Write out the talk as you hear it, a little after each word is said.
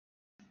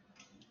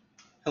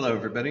Hello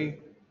everybody.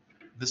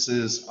 This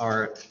is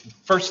our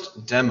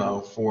first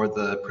demo for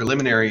the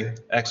preliminary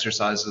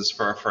exercises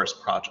for our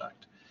first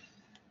project.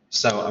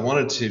 So I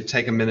wanted to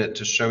take a minute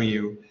to show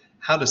you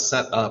how to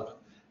set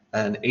up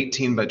an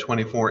 18 by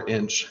 24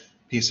 inch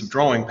piece of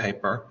drawing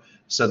paper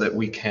so that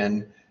we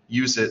can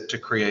use it to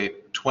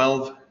create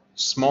 12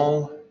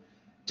 small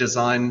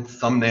design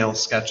thumbnail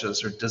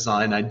sketches or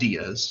design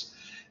ideas.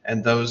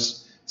 And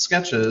those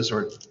sketches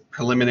or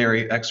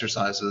preliminary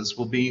exercises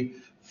will be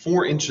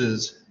 4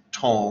 inches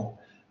tall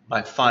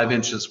by 5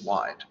 inches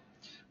wide.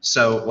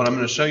 So what I'm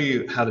going to show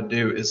you how to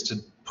do is to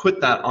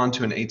put that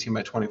onto an 18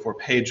 by 24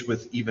 page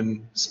with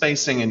even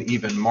spacing and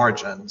even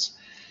margins.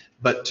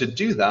 But to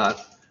do that,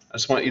 I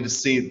just want you to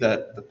see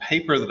that the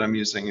paper that I'm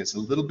using is a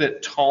little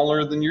bit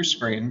taller than your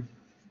screen,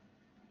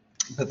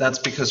 but that's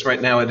because right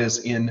now it is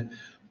in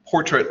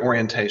portrait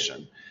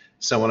orientation.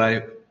 So when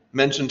I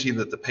mentioned to you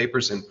that the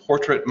paper's in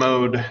portrait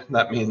mode,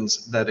 that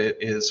means that it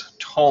is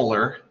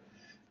taller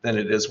than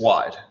it is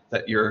wide,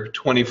 that your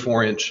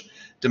 24-inch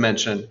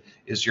dimension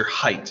is your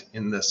height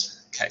in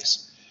this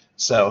case.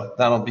 So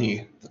that'll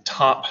be the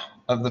top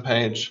of the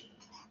page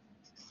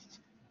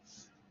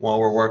while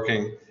we're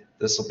working.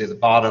 This will be the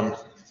bottom.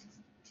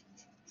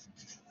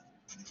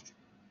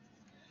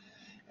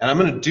 And I'm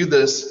going to do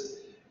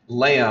this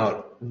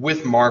layout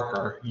with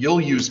marker.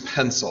 You'll use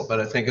pencil, but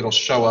I think it'll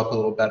show up a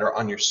little better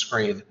on your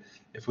screen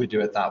if we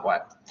do it that way.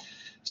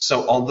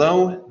 So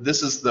although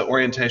this is the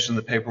orientation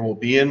the paper will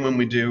be in when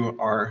we do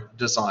our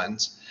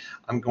designs,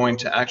 I'm going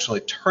to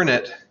actually turn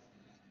it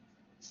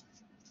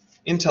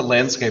into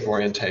landscape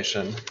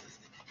orientation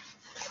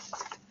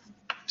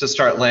to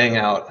start laying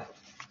out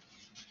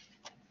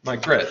my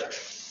grid.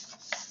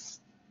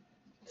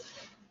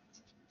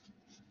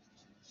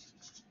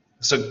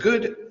 So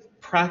good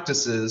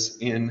practices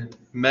in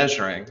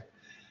measuring.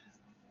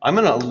 I'm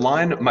going to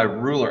line my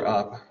ruler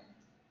up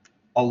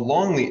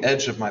along the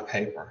edge of my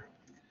paper.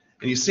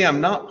 And you see I'm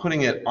not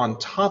putting it on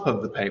top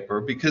of the paper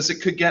because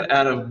it could get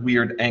at a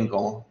weird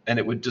angle and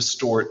it would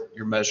distort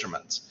your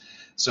measurements.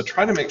 So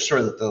try to make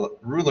sure that the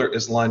ruler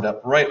is lined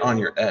up right on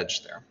your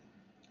edge there.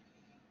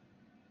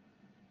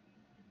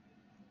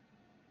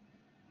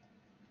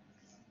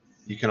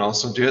 You can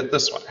also do it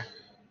this way.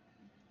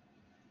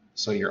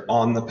 So you're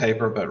on the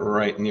paper but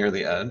right near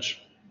the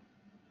edge.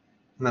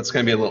 And that's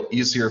going to be a little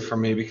easier for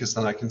me because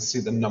then I can see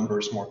the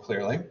numbers more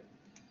clearly.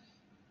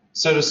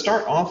 So to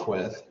start off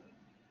with,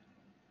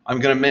 I'm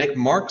going to make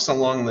marks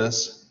along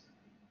this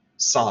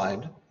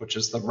side, which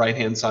is the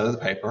right-hand side of the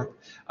paper.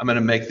 I'm going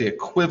to make the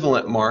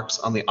equivalent marks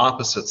on the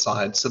opposite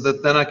side so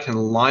that then I can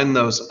line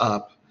those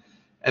up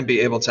and be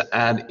able to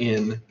add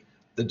in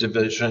the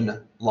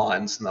division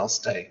lines and they'll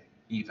stay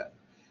even.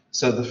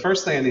 So the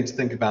first thing I need to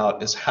think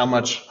about is how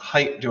much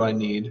height do I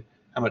need,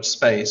 how much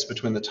space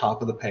between the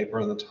top of the paper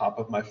and the top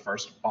of my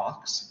first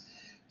box.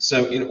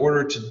 So in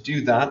order to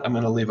do that, I'm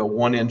going to leave a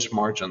 1-inch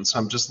margin. So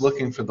I'm just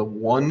looking for the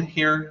 1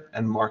 here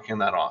and marking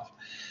that off.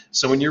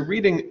 So when you're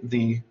reading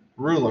the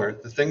ruler,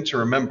 the thing to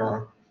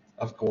remember,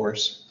 of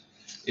course,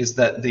 is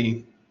that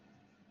the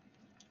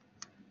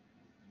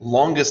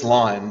longest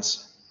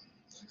lines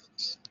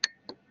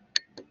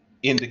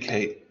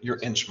indicate your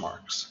inch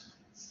marks.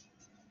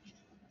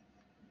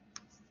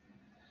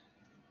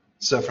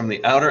 So from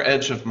the outer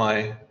edge of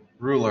my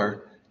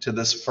ruler to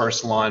this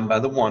first line by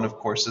the 1, of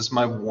course, is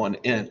my 1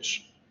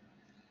 inch.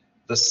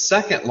 The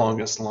second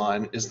longest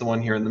line is the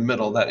one here in the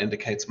middle that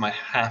indicates my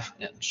 1/2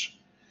 inch.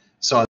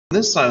 So on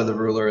this side of the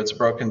ruler, it's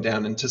broken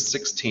down into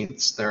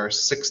 16ths. There are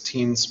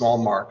 16 small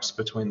marks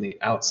between the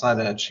outside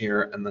edge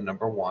here and the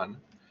number 1.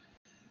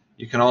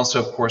 You can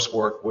also, of course,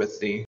 work with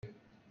the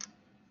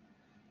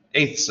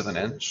 1/8 of an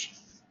inch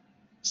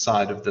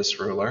side of this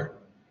ruler.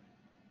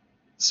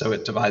 So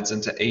it divides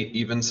into 8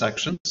 even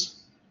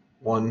sections.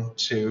 1,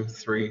 2,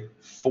 3,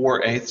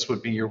 4/8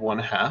 would be your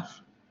 1/2.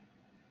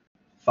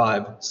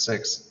 5,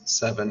 6,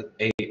 7,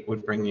 8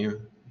 would bring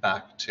you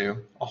back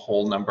to a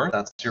whole number.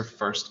 That's your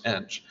first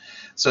inch.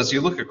 So as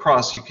you look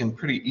across, you can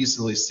pretty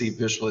easily see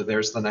visually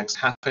there's the next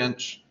 1/2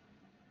 inch,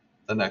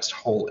 the next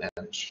whole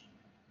inch.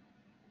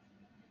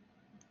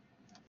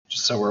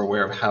 Just so we're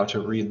aware of how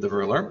to read the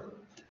ruler.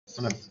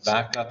 I'm going to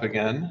back up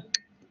again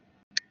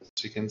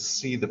so you can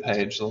see the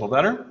page a little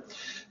better.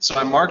 So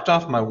I marked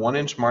off my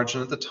 1-inch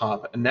margin at the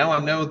top, and now I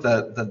know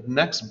that the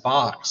next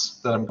box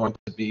that I'm going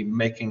to be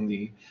making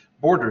the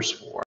borders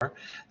for,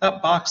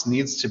 that box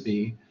needs to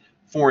be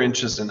 4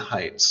 inches in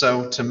height.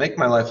 So to make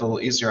my life a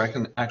little easier, I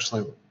can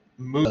actually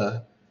move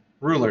the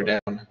ruler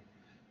down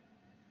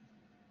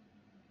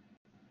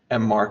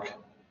and mark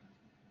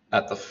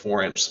at the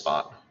 4-inch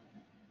spot.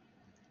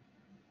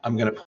 I'm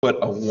going to put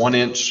a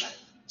 1-inch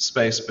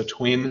space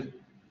between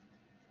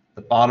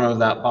the bottom of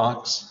that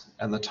box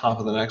and the top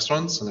of the next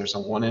one, so there's a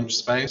 1-inch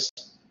space.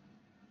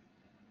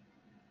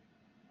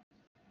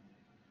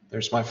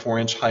 There's my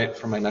 4-inch height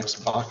for my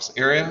next box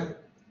area.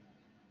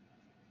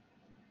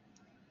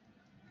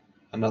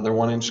 Another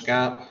 1-inch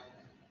gap.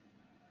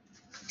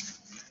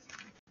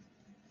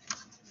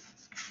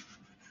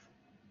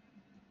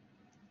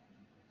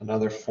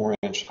 Another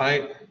 4-inch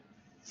height.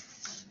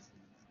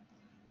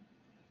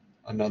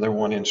 another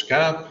 1 inch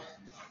gap,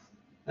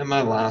 and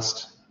my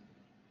last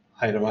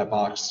height of my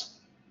box,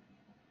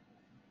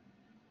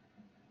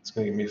 it's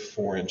going to give me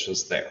 4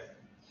 inches there.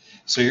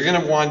 So you're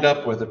going to wind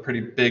up with a pretty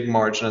big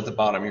margin at the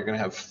bottom. You're going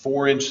to have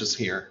 4 inches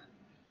here,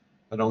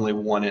 but only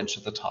 1 inch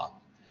at the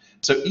top.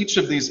 So each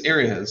of these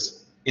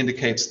areas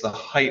indicates the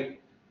height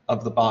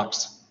of the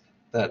box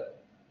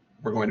that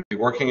we're going to be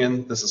working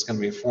in. This is going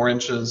to be 4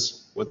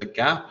 inches with a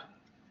gap,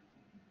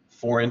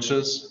 4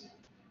 inches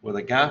with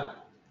a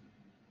gap,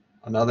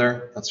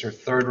 another, that's your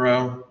third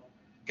row,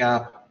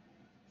 gap,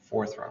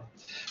 fourth row.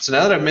 So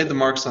now that I've made the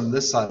marks on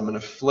this side, I'm going to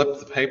flip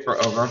the paper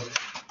over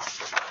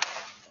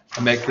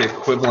and make the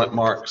equivalent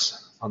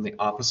marks on the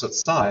opposite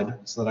side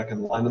so that I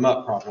can line them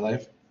up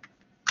properly.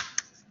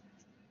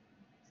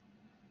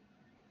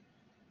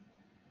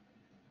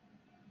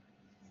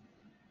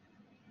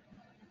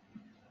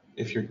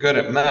 If you're good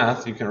at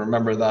math, you can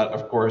remember that,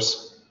 of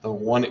course, the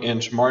 1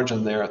 inch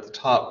margin there at the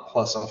top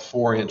plus a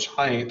 4 inch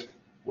height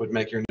would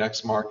make your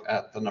next mark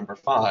at the number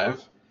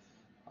 5.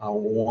 A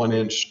 1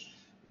 inch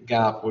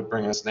gap would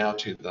bring us now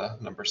to the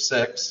number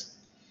 6.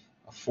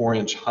 A 4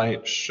 inch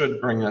height should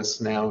bring us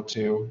now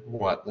to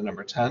what, the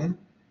number 10.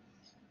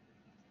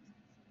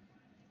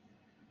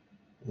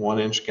 1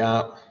 inch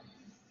gap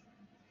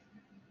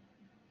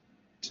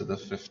to the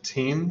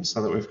 15,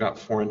 so that we've got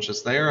 4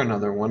 inches there,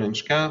 another 1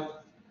 inch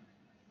gap,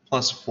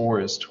 plus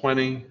 4 is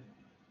 20.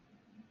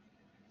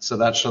 So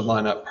that should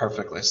line up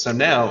perfectly. So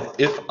now,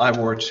 if I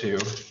were to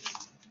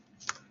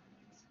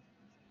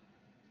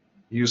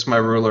use my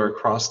ruler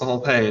across the whole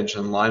page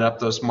and line up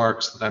those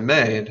marks that I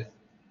made,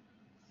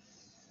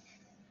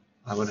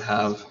 I would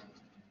have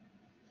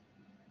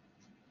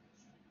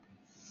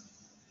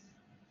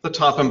the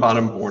top and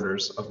bottom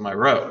borders of my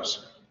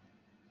rows.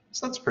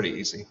 So that's pretty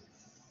easy.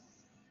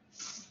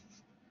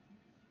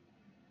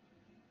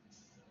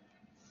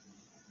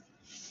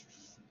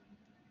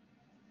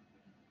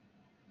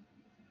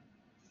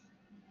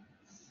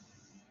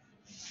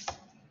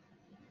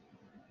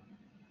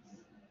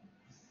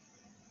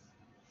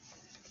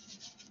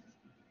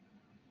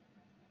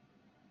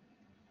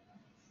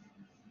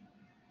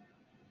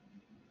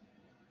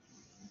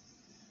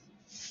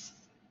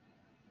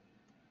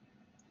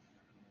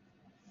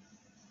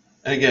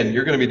 And again,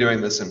 you're going to be doing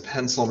this in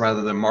pencil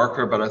rather than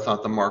marker, but I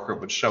thought the marker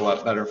would show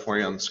up better for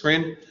you on the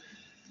screen.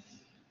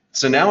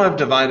 So now I've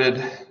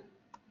divided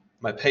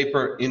my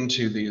paper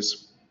into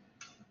these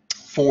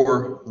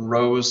 4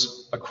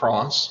 rows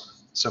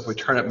across. So if we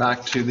turn it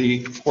back to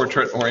the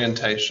portrait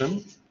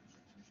orientation,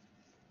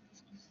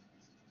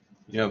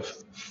 you have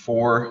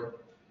 4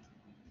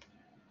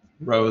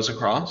 rows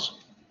across.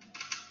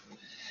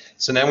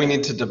 So now we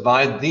need to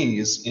divide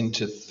these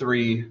into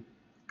 3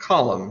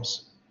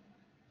 columns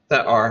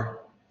that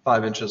are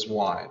 5 inches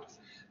wide.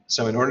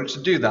 So in order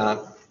to do that,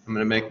 I'm going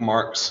to make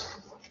marks.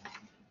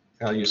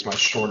 I'll use my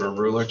shorter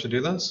ruler to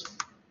do this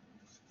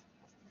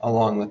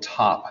along the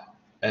top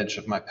edge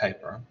of my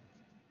paper.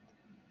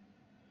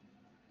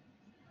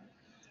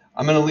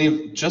 I'm going to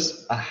leave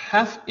just a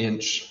 1/2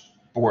 inch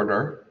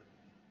border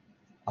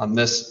on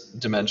this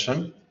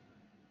dimension,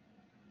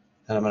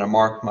 and I'm going to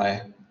mark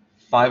my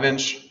 5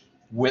 inch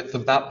width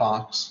of that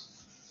box,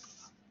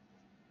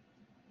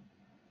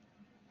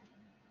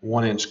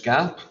 1 inch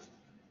gap,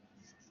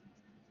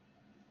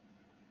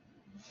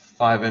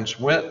 5 inch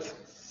width,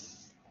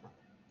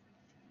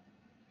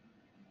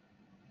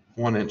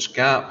 1 inch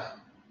gap,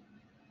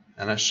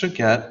 and I should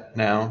get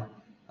now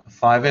a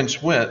 5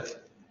 inch width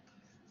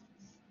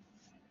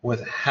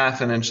with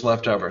 1/2 an inch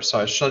left over. So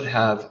I should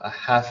have a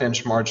 1/2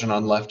 inch margin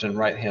on left and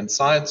right hand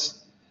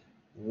sides,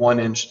 1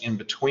 inch in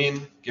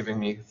between, giving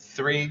me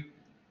 3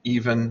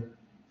 even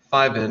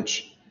 5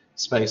 inch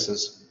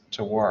spaces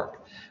to work.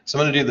 So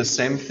I'm going to do the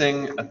same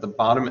thing at the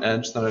bottom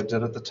edge that I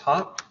did at the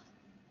top.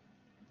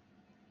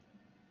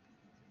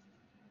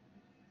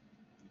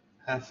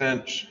 1/2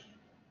 inch,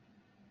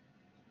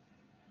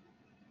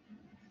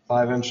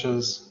 5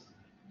 inches,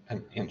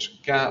 an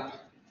inch gap.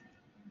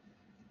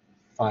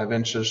 5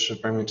 inches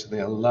should bring me to the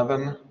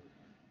 11.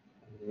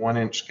 1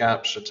 inch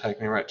gap should take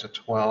me right to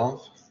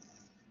 12.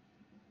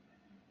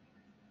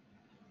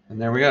 And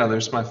there we go.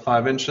 There's my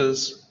 5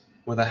 inches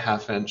with a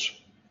 1/2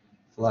 inch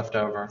left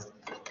over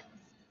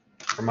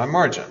for my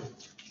margin.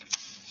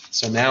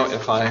 So now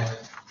if I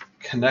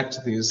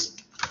connect these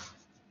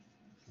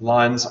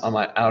lines on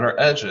my outer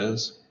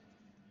edges,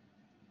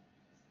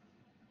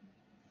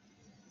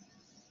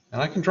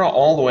 and I can draw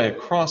all the way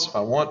across if I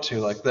want to,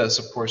 like this.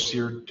 Of course,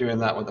 you're doing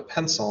that with a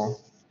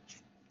pencil.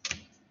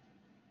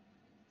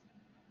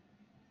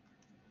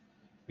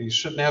 You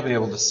should now be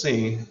able to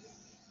see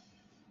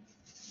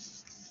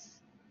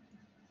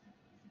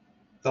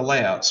the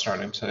layout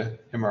starting to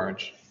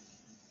emerge.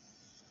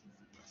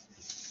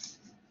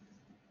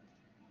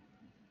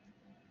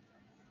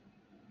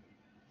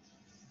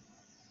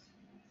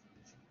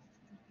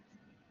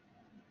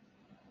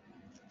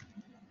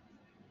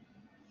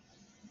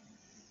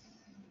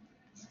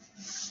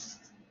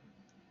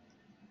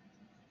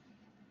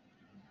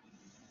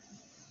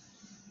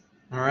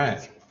 All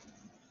right.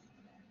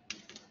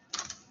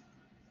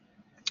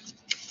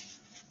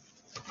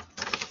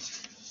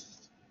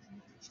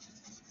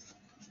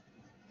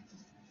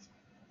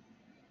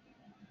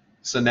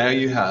 So now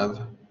you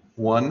have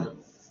 1,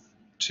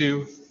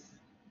 2,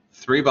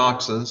 3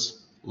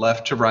 boxes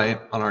left to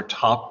right on our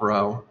top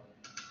row.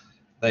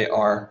 They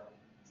are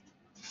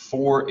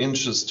 4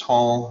 inches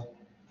tall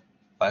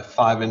by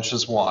 5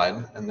 inches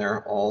wide, and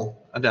they're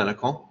all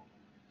identical.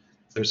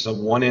 There's a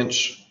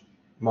 1-inch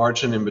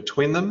margin in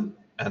between them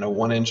and a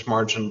 1-inch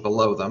margin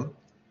below them.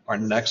 Our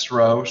next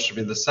row should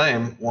be the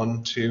same,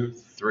 1, 2,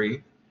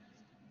 3,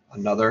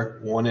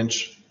 another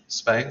 1-inch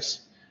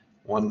space,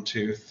 1,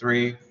 2,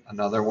 3,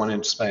 another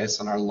 1-inch space,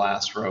 and our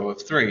last row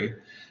of 3.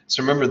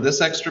 So remember, this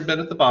extra bit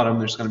at the bottom,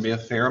 there's going to be a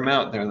fair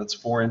amount there that's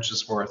 4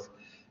 inches worth.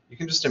 You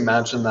can just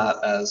imagine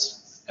that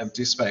as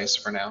empty space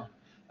for now.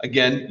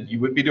 Again, you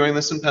would be doing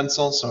this in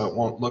pencil, so it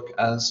won't look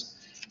as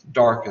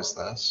dark as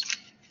this.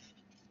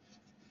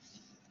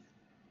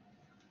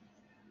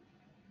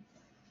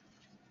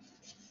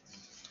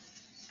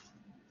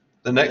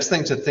 The next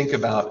thing to think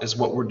about is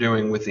what we're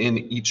doing within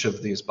each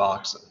of these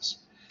boxes.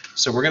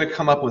 So we're going to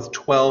come up with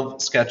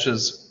 12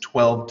 sketches,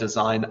 12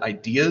 design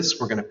ideas.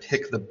 We're going to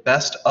pick the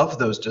best of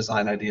those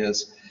design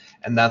ideas,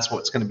 and that's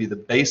what's going to be the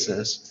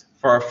basis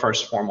for our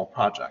first formal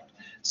project.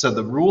 So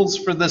the rules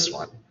for this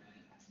one,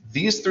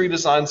 these 3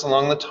 designs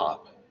along the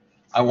top,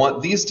 I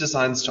want these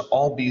designs to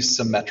all be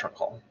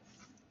symmetrical.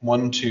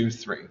 1, 2,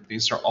 3.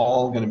 These are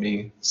all going to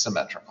be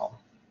symmetrical.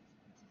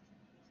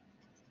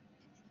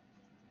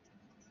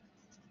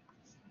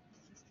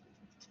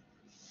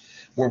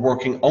 We're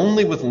working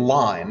only with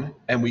line,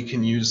 and we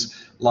can use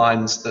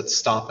lines that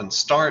stop and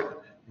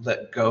start,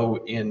 that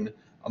go in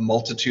a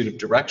multitude of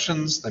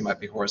directions. They might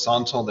be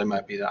horizontal, they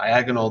might be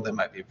diagonal, they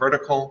might be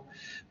vertical.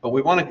 But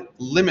we want to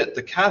limit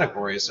the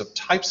categories of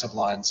types of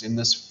lines. In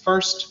this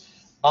first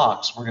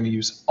box, we're going to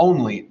use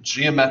only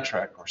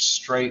geometric or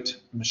straight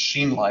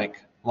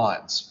machine-like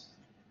lines.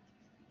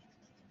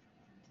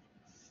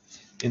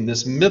 In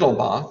this middle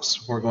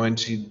box, we're going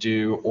to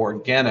do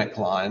organic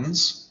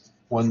lines,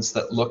 ones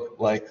that look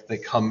like they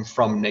come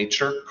from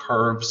nature,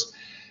 curves,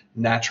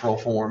 natural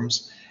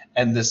forms.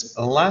 And this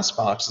last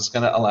box is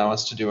going to allow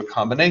us to do a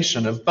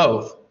combination of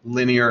both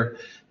linear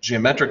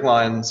geometric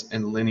lines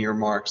and linear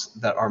marks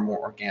that are more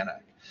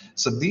organic.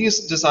 So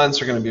these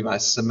designs are going to be my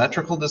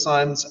symmetrical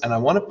designs, and I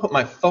want to put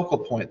my focal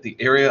point, the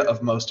area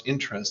of most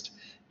interest,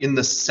 in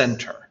the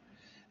center.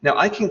 Now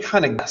I can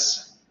kind of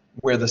guess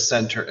where the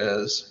center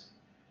is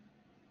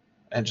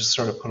and just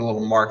sort of put a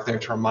little mark there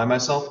to remind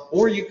myself,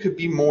 or you could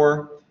be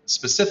more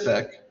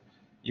specific.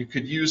 You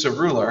could use a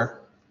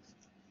ruler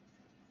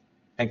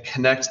and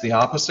connect the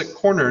opposite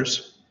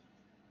corners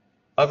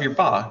of your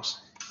box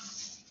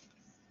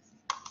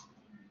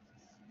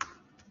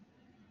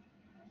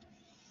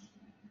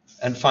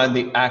and find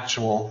the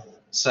actual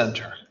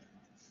center.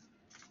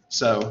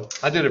 So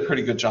I did a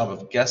pretty good job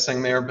of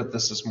guessing there, but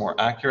this is more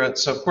accurate.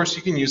 So of course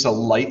you can use a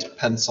light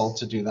pencil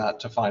to do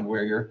that, to find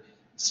where your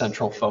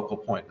central focal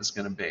point is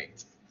going to be.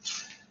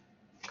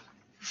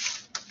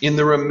 In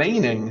the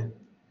remaining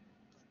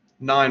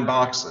 9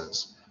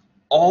 boxes,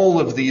 all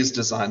of these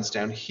designs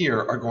down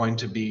here are going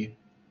to be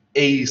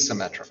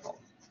asymmetrical.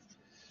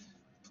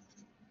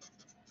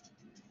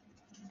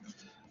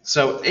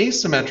 So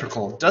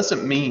asymmetrical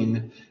doesn't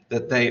mean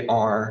that they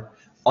are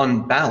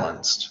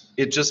unbalanced.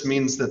 It just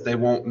means that they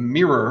won't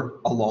mirror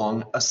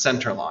along a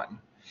center line.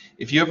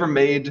 If you ever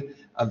made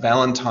a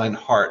Valentine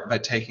heart by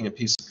taking a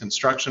piece of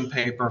construction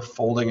paper,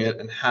 folding it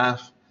in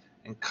half,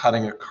 and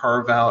cutting a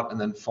curve out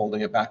and then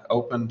folding it back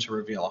open to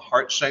reveal a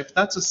heart shape,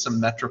 that's a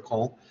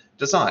symmetrical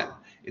design.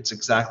 It's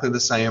exactly the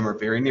same or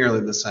very nearly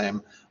the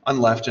same on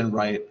left and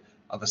right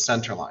of a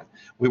center line.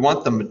 We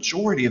want the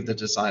majority of the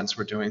designs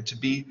we're doing to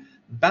be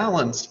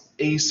balanced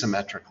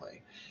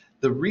asymmetrically.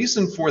 The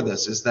reason for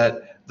this is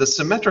that the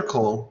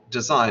symmetrical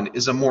design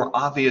is a more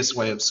obvious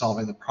way of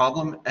solving the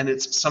problem, and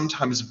it's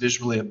sometimes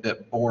visually a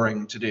bit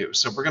boring to do.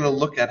 So we're going to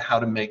look at how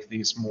to make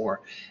these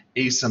more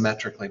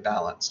asymmetrically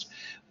balanced.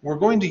 We're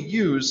going to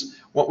use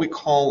what we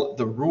call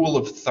the rule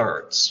of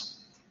thirds.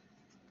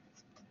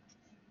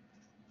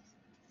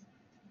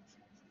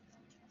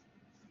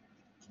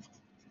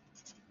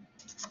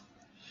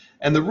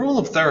 And the rule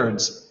of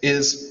thirds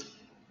is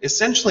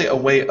essentially a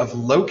way of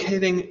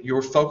locating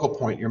your focal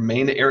point, your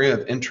main area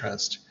of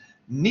interest,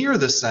 near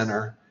the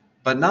center,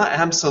 but not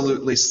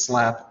absolutely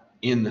slap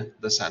in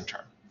the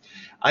center.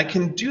 I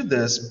can do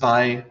this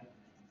by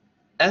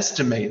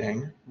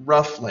estimating,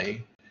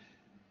 roughly,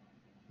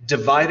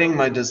 dividing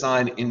my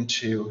design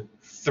into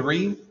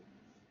 3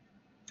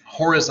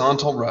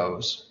 horizontal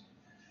rows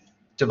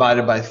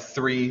divided by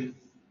 3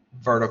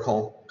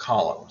 vertical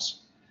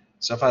columns.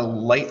 So if I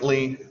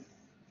lightly,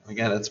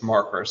 again, it's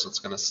marker, so it's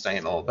going to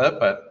stain a little bit,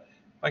 but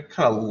if I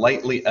kind of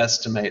lightly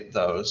estimate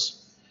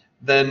those,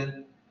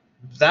 then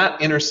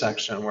that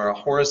intersection where a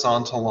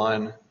horizontal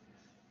line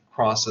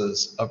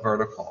crosses a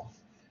vertical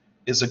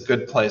is a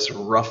good place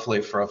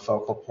roughly for a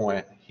focal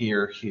point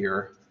here,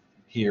 here,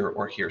 here,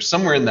 or here,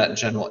 somewhere in that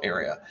general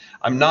area.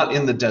 I'm not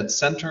in the dead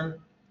center.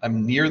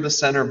 I'm near the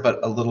center,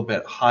 but a little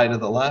bit high to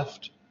the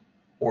left,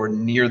 or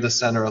near the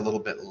center, a little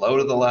bit low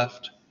to the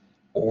left,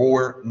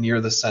 or near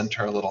the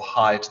center, a little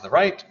high to the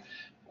right,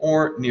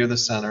 or near the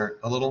center,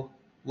 a little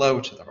low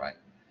to the right.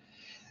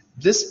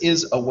 This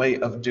is a way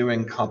of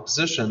doing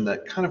composition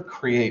that kind of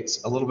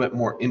creates a little bit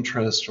more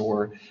interest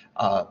or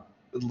a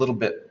little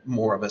bit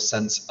more of a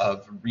sense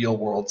of real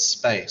world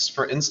space.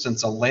 For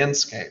instance, a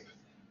landscape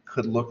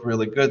could look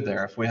really good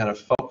there if we had a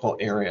focal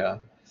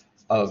area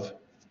of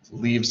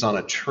leaves on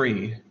a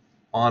tree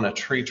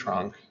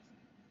trunk,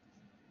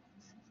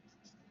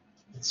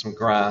 some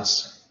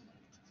grass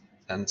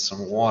and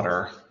some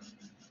water.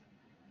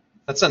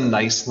 That's a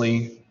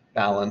nicely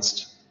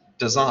balanced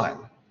design.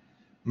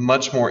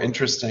 Much more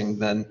interesting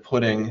than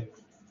putting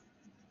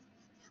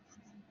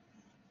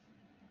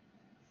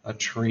a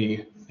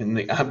tree in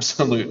the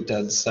absolute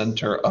dead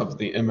center of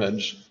the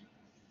image,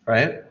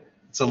 right?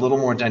 It's a little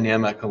more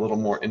dynamic, a little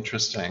more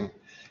interesting.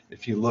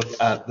 If you look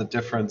at the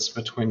difference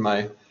between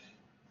my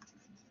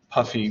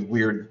puffy,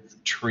 weird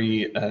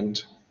tree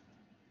and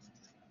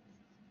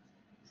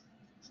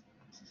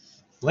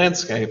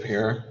landscape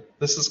here,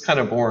 this is kind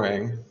of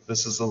boring.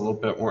 This is a little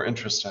bit more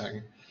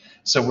interesting.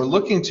 So we're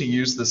looking to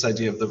use this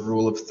idea of the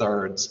rule of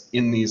thirds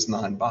in these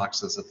 9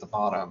 boxes at the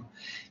bottom.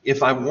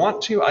 If I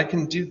want to, I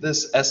can do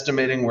this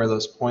estimating where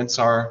those points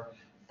are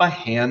by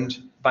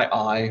hand, by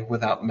eye,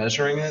 without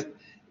measuring it.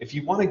 If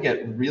you want to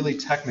get really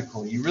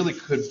technical, you really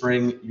could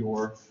bring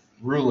your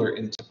ruler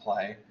into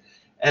play.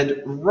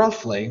 And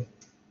roughly,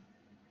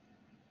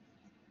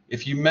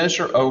 if you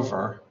measure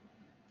over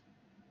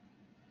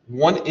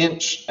 1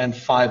 inch and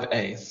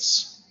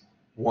 5/8,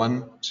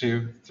 1,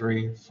 2,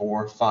 3,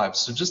 4, 5.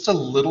 So just a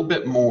little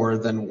bit more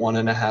than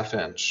 1.5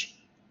 inch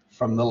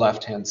from the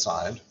left-hand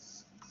side.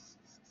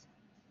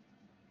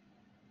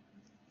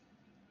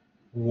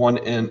 1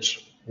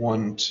 inch,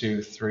 1,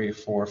 2, 3,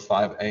 4,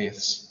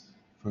 5/8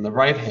 from the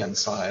right-hand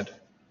side.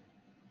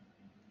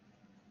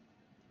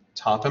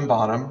 Top and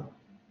bottom.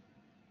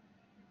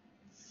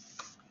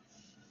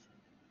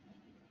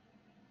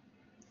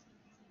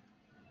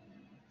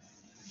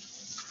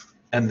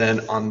 And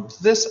then on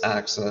this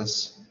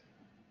axis,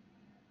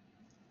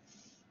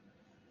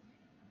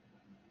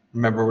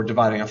 remember, we're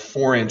dividing a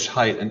 4-inch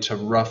height into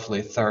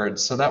roughly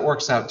thirds, so that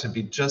works out to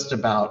be just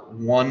about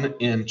 1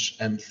 inch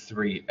and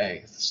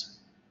 3/8.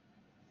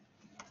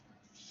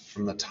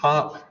 From the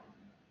top,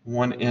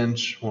 1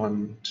 inch,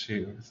 1,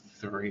 2,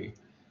 3.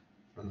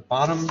 From the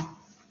bottom,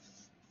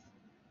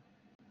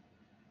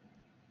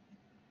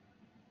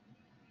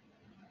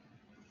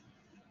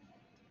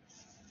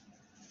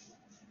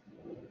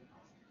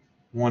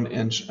 one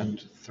inch and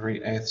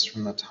 3/8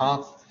 from the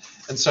top.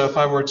 And so if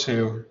I were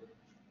to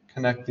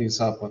connect these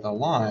up with a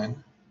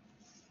line,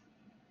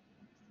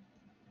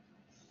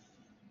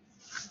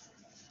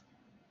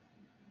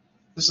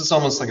 this is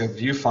almost like a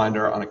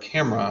viewfinder on a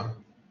camera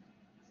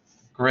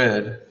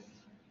grid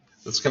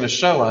that's going to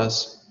show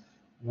us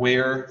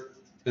where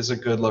is a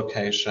good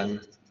location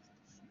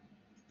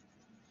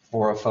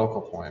for a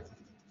focal point.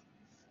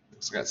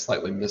 Looks like I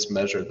slightly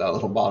mismeasured that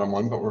little bottom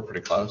one, but we're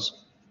pretty close.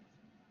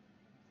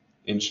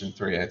 Inch and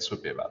 3/8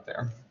 would be about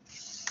there.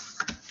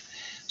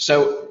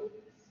 So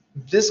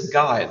this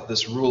guide,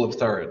 this rule of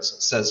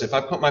thirds, says if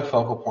I put my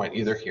focal point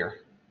either here,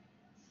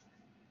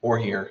 or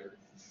here,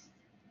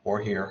 or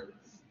here,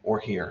 or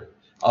here,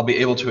 I'll be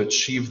able to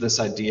achieve this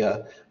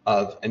idea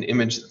of an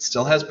image that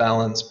still has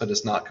balance but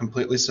is not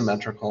completely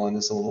symmetrical and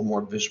is a little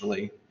more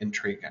visually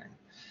intriguing.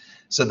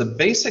 So the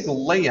basic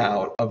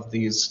layout of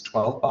these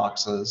 12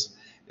 boxes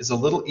is a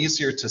little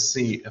easier to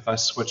see if I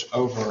switch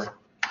over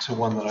to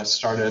one that I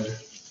started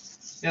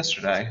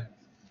yesterday.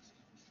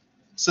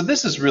 So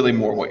this is really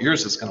more what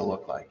yours is going to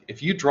look like.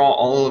 If you draw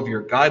all of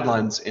your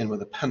guidelines in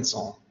with a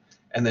pencil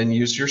and then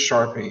use your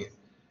Sharpie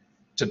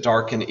to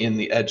darken in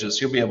the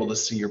edges, you'll be able to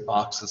see your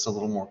boxes a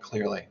little more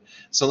clearly.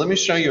 So let me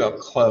show you up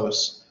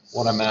close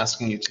what I'm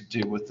asking you to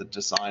do with the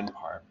design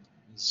part.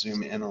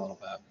 Zoom in a little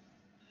bit.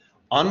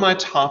 On my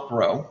top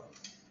row,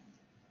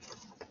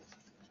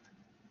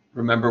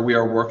 remember we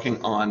are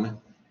working on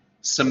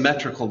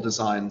symmetrical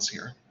designs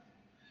here.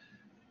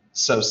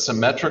 So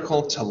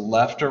symmetrical to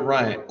left or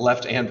right,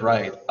 left and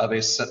right of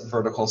a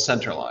vertical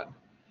center line.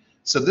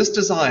 So this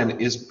design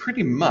is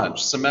pretty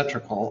much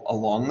symmetrical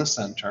along the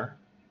center,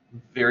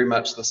 very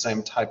much the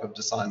same type of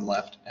design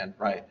left and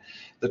right.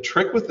 The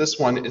trick with this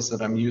one is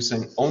that I'm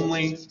using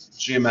only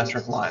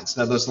geometric lines.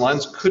 Now those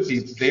lines could be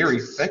very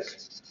thick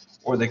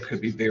or they could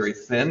be very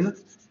thin,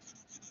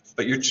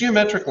 but your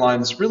geometric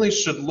lines really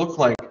should look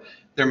like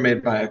they're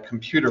made by a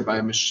computer, by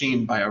a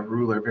machine, by a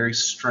ruler, very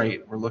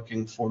straight. We're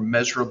looking for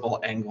measurable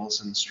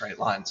angles and straight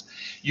lines.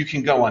 You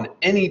can go on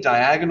any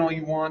diagonal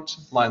you want.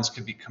 Lines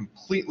could be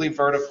completely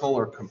vertical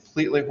or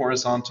completely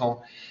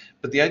horizontal.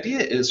 But the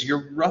idea is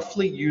you're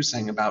roughly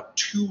using about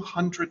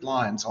 200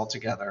 lines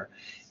altogether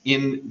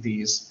in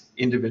these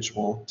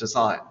individual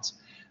designs.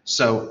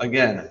 So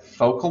again,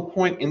 focal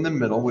point in the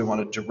middle, we want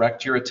to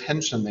direct your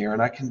attention there,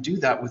 and I can do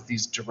that with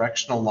these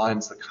directional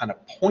lines that kind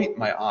of point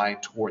my eye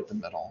toward the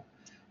middle.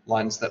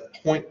 Lines that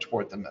point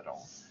toward the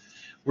middle.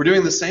 We're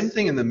doing the same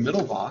thing in the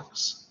middle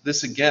box.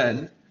 This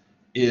again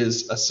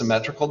is a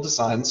symmetrical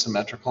design,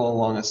 symmetrical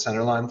along a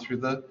center line through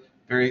the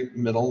very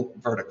middle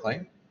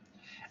vertically.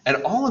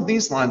 And all of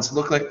these lines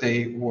look like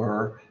they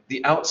were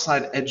the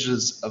outside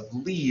edges of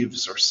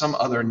leaves or some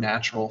other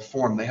natural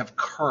form, they have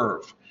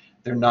curve.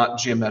 They're not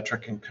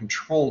geometric and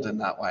controlled in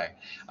that way.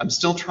 I'm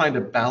still trying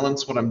to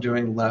balance what I'm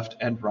doing left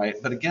and right,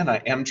 but again,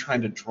 I am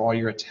trying to draw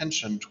your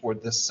attention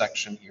toward this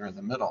section here in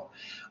the middle.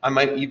 I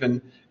might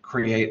even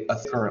create a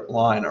thicker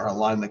line, or a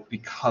line that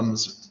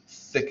becomes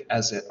thick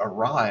as it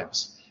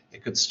arrives.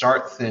 It could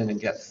start thin and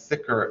get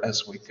thicker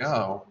as we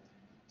go.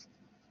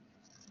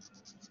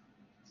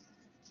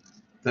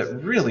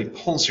 That really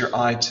pulls your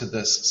eye to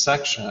this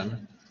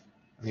section.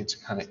 I need to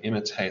kind of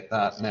imitate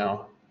that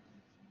now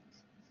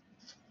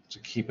to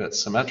keep it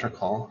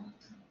symmetrical.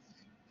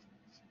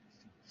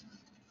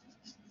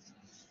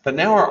 But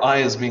now our eye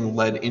is being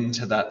led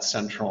into that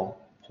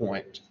central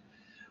point.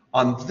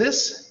 On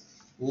this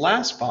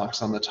last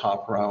box on the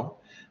top row,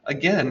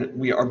 again,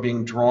 we are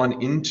being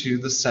drawn into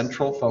the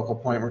central focal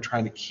point. We're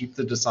trying to keep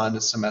the design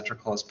as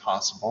symmetrical as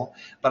possible.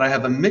 But I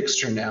have a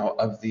mixture now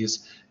of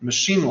these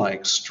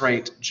machine-like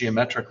straight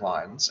geometric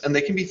lines, and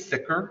they can be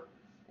thicker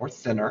or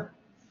thinner.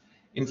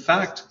 In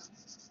fact,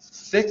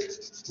 thick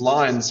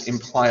lines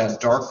imply a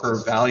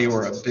darker value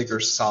or a bigger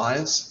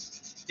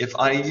size. If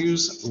I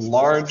use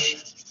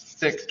large,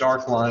 thick,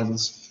 dark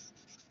lines,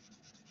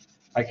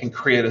 I can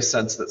create a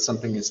sense that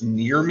something is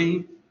near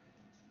me,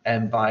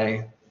 and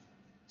by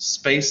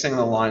spacing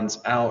the lines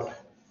out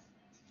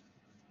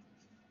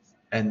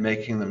and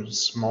making them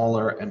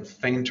smaller and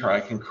fainter,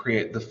 I can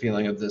create the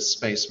feeling of this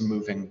space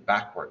moving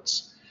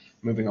backwards,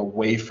 moving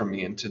away from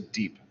me into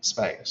deep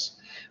space.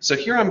 So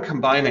here I'm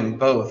combining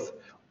both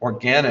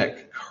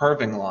organic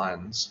curving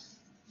lines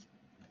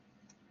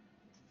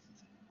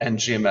and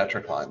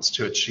geometric lines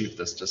to achieve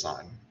this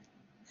design.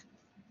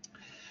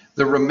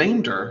 The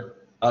remainder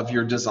of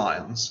your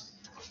designs,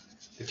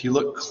 if you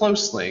look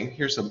closely,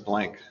 here's a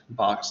blank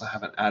box I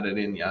haven't added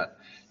in yet.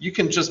 You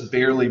can just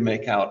barely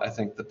make out, I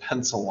think, the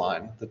pencil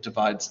line that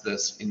divides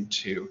this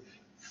into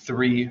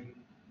 3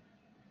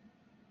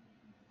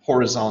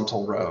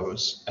 horizontal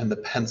rows, and the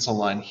pencil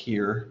line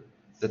here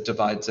that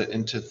divides it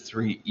into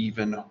 3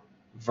 even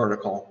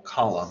vertical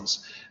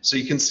columns. So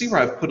you can see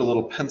where I've put a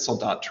little pencil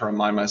dot to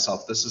remind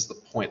myself this is the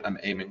point I'm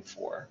aiming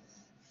for.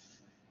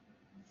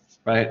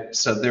 Right?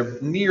 So they're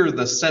near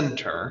the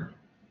center,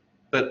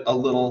 but a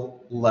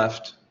little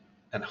left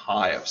and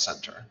high of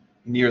center.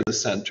 Near the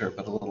center,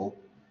 but a little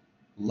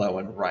low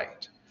and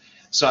right.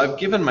 So I've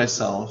given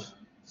myself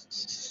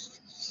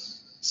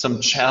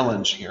some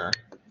challenge here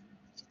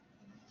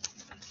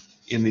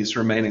in these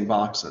remaining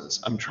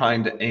boxes. I'm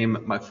trying to aim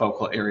my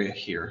focal area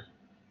here,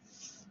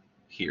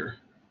 here,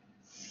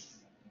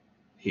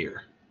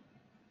 here.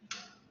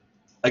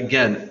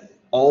 Again,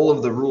 all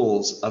of the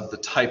rules of the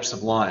types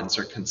of lines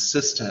are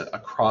consistent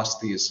across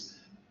these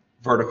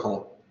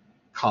vertical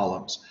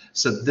columns.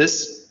 So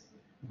this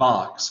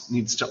box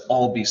needs to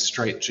all be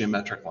straight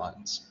geometric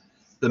lines.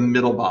 The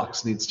middle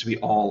box needs to be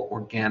all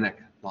organic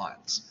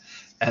lines.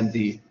 And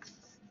the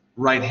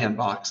right-hand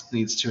box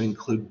needs to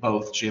include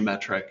both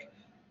geometric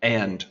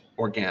and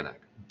organic,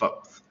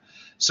 both.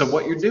 So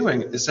what you're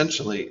doing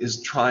essentially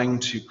is trying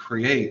to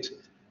create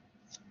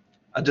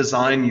a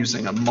design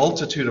using a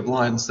multitude of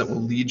lines that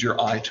will lead your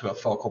eye to a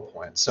focal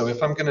point. So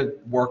if I'm going to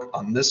work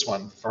on this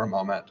one for a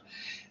moment,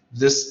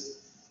 this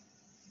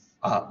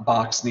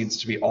box needs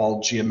to be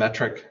all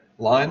geometric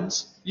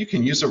lines. You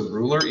can use a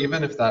ruler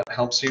even if that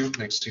helps you,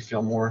 makes you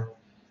feel more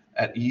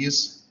at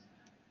ease.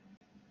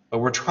 But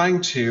we're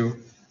trying to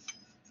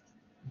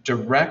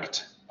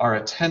direct our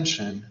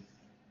attention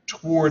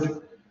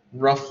toward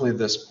roughly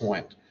this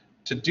point.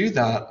 To do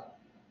that,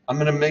 I'm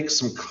going to make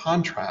some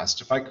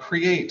contrast. If I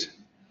create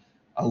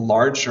a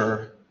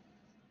larger,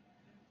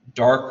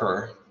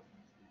 darker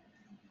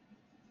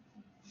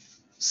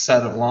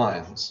set of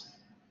lines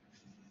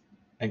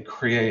and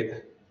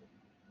create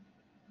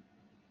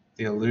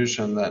the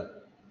illusion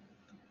that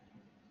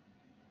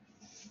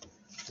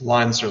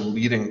lines are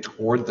leading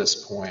toward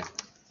this point,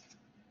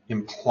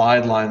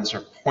 implied lines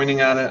are pointing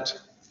at it,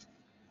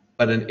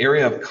 but an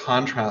area of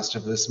contrast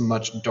of this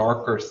much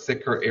darker,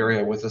 thicker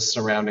area with a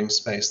surrounding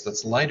space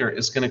that's lighter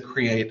is going to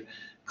create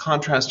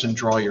contrast and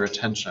draw your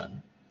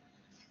attention.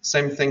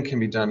 Same thing can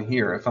be done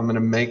here. If I'm going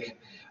to make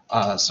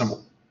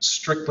some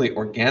strictly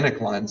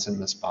organic lines in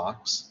this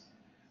box,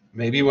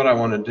 maybe what I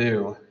want to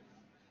do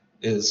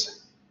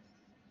is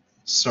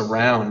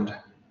surround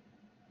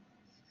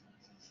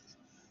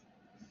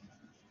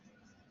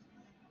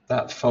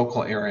that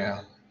focal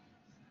area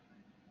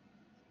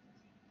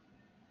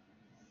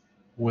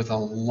with a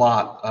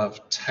lot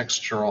of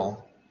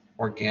textural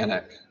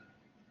organic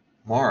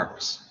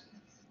marks,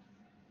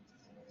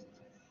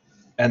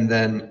 and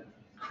then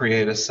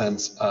create a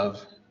sense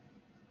of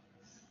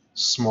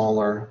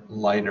smaller,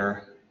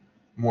 lighter,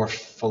 more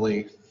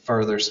fully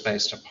further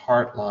spaced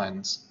apart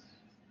lines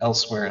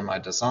elsewhere in my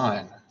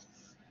design.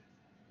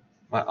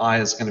 My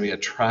eye is going to be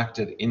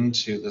attracted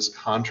into this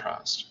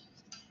contrast.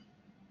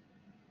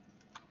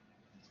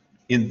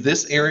 In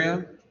this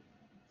area,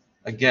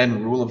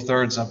 again, rule of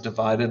thirds, I've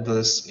divided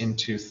this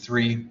into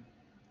 3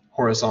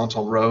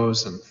 horizontal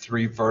rows and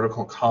 3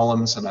 vertical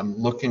columns, and I'm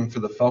looking for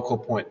the focal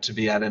point to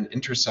be at an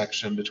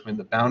intersection between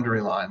the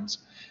boundary lines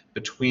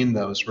between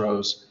those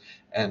rows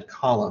and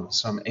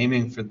columns. So I'm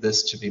aiming for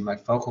this to be my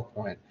focal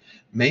point.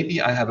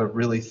 Maybe I have a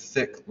really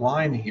thick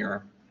line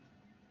here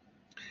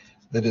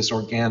that is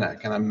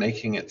organic, and I'm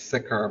making it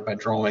thicker by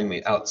drawing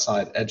the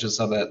outside edges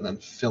of it and then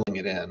filling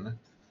it in.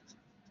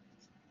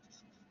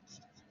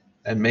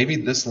 And maybe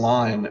this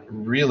line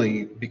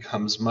really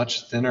becomes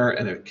much thinner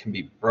and it can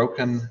be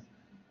broken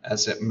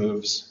as it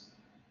moves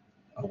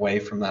away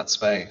from that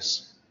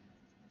space.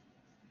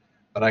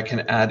 But I can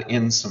add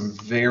in some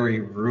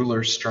very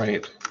ruler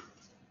straight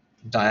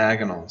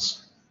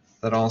diagonals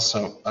that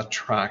also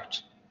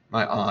attract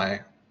my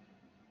eye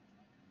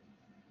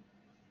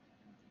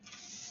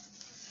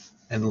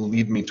and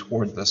lead me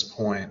toward this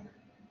point.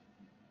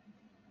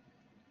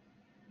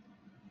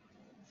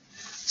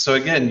 So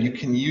again, you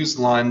can use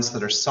lines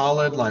that are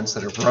solid, lines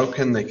that are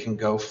broken. They can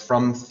go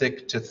from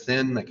thick to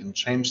thin. They can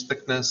change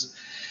thickness.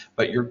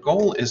 But your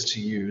goal is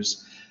to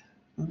use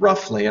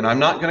roughly, and I'm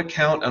not going to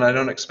count and I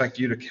don't expect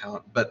you to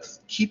count, but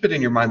keep it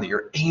in your mind that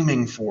you're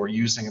aiming for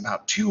using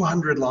about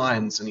 200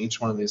 lines in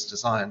each one of these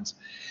designs.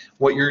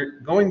 What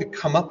you're going to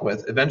come up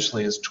with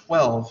eventually is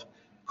 12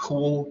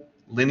 cool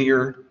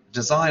linear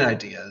design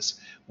ideas,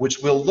 which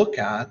we'll look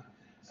at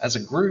as a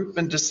group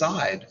and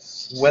decide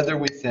whether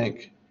we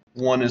think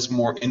one is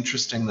more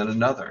interesting than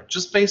another.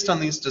 Just based on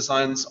these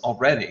designs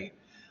already,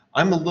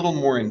 I'm a little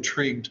more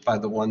intrigued by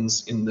the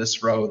ones in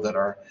this row that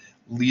are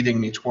leading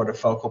me toward a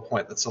focal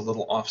point that's a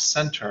little off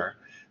center.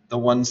 The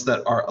ones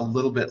that are a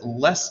little bit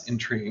less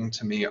intriguing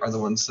to me are the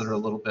ones that are a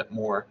little bit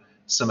more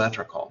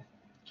symmetrical.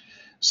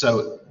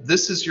 So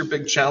this is your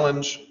big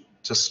challenge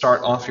to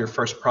start off your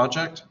first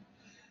project.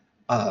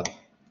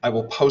 I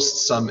will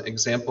post some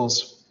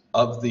examples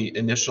of the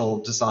initial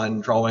design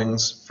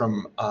drawings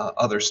from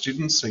other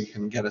students so you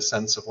can get a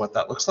sense of what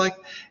that looks like.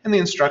 And the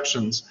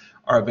instructions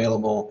are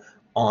available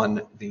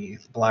on the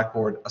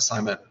Blackboard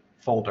assignment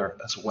folder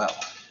as well.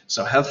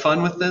 So have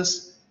fun with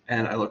this,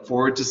 and I look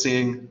forward to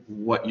seeing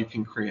what you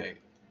can create.